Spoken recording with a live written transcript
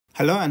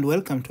Hello and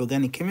welcome to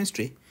Organic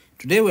Chemistry.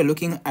 Today we're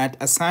looking at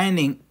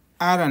assigning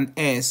R and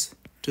S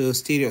to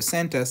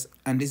stereocenters,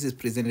 and this is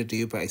presented to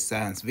you by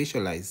Science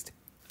Visualized.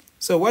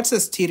 So what's a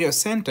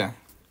stereocenter?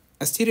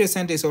 A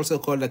stereocenter is also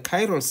called a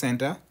chiral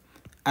center,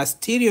 a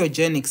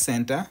stereogenic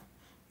center,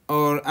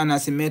 or an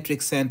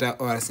asymmetric center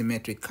or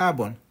asymmetric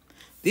carbon.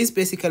 This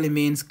basically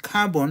means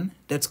carbon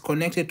that's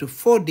connected to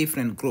 4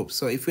 different groups.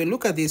 So if we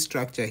look at this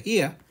structure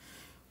here,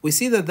 we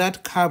see that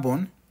that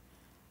carbon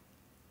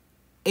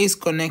is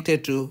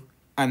connected to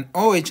an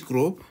OH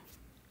group,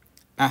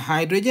 a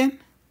hydrogen,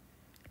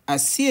 a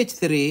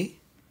CH3,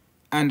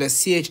 and a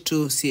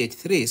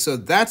CH2CH3. So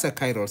that's a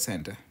chiral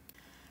center.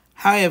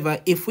 However,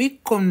 if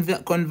we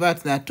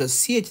convert that to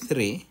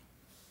CH3,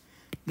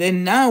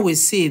 then now we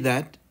see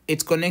that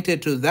it's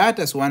connected to that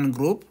as one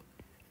group,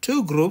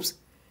 2 groups,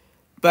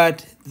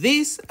 but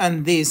this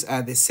and this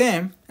are the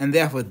same, and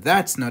therefore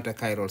that's not a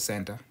chiral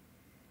center.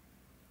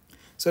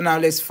 So now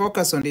let's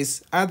focus on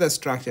this other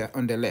structure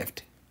on the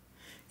left.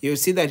 You'll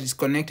see that it's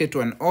connected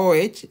to an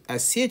OH, a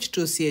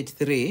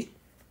CH2CH3,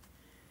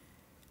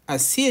 a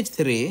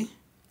CH3,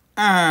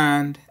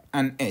 and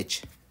an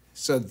H.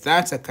 So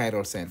that's a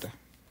chiral center.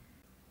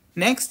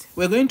 Next,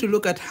 we're going to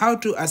look at how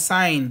to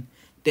assign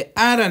the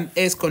R and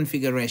S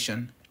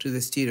configuration to the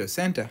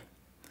stereocenter.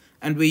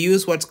 And we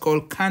use what's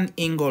called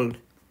Cahn-Ingold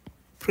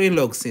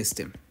Prelog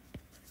system.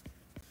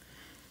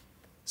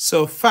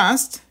 So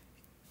first,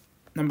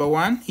 number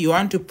 1, you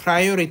want to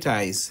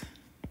prioritize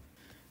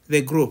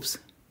the groups,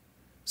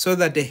 so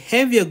that the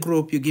heavier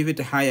group, you give it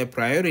a higher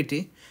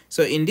priority.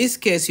 So in this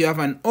case, you have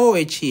an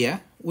OH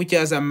here, which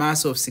has a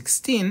mass of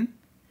 16,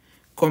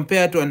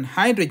 compared to an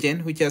hydrogen,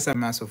 which has a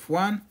mass of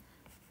 1.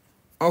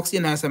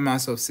 Oxygen has a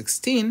mass of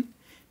 16.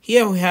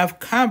 Here we have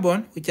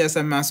carbon, which has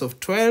a mass of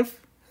 12.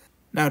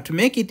 Now, to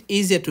make it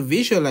easier to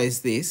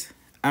visualize this,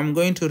 I'm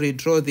going to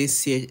redraw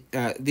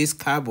these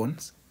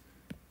carbons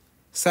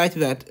such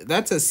that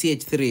that's a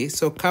CH3.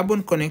 So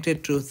carbon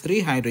connected to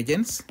 3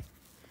 hydrogens.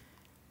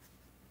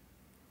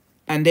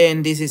 And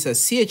then this is a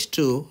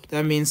CH2,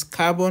 that means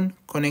carbon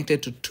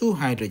connected to 2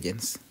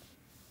 hydrogens.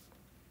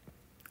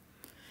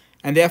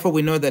 And therefore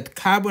we know that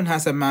carbon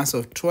has a mass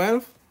of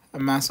 12,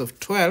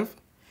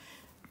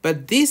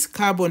 but this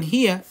carbon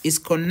here is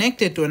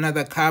connected to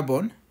another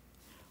carbon,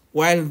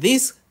 while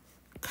this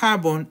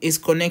carbon is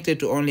connected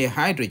to only a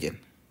hydrogen.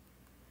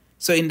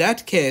 So in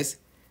that case,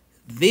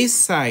 this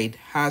side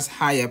has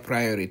higher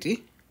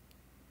priority,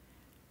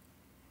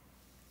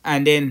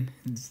 and then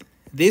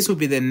this will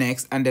be the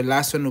next, and the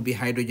last one will be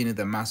hydrogen with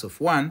a mass of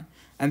 1.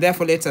 And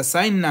therefore, let's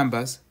assign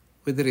numbers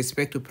with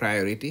respect to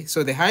priority.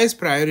 So the highest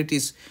priority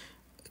is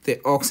the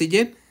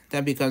oxygen.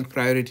 That becomes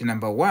priority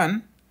number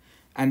 1.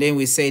 And then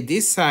we say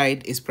this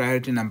side is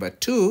priority number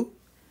 2.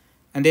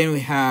 And then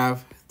we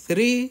have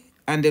 3,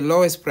 and the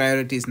lowest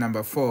priority is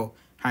number 4,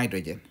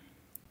 hydrogen.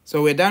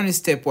 So we're done with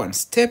step 1.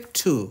 Step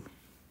 2,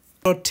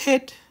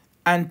 rotate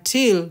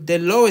until the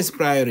lowest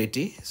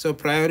priority, so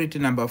priority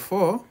number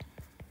 4,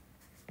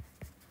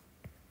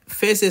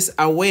 faces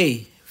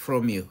away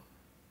from you.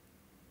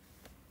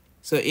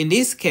 So in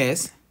this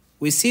case,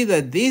 we see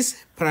that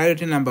this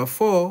priority number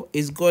 4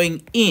 is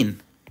going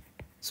in.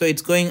 So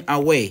it's going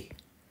away.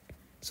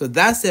 So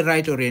that's the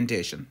right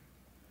orientation.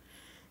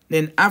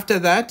 Then after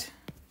that,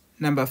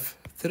 number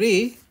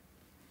 3,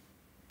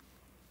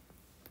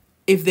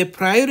 if the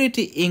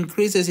priority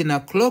increases in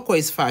a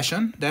clockwise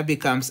fashion, that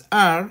becomes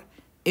R.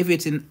 If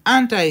it's in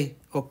anti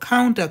or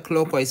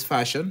counterclockwise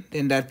fashion,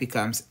 then that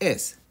becomes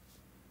S.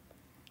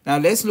 Now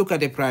let's look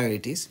at the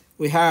priorities.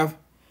 We have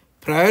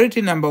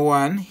priority number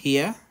 1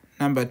 here,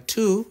 number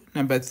 2,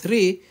 number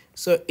 3.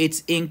 So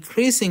it's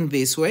increasing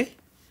this way,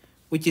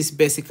 which is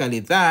basically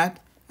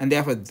that, and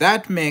therefore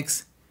that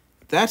makes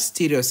that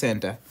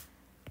stereocenter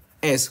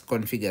S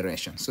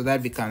configuration. So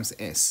that becomes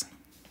S.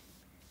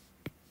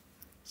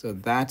 So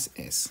that's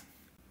S.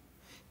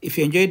 If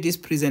you enjoyed this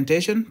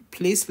presentation,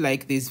 please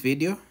like this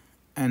video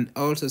and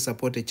also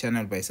support the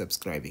channel by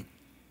subscribing.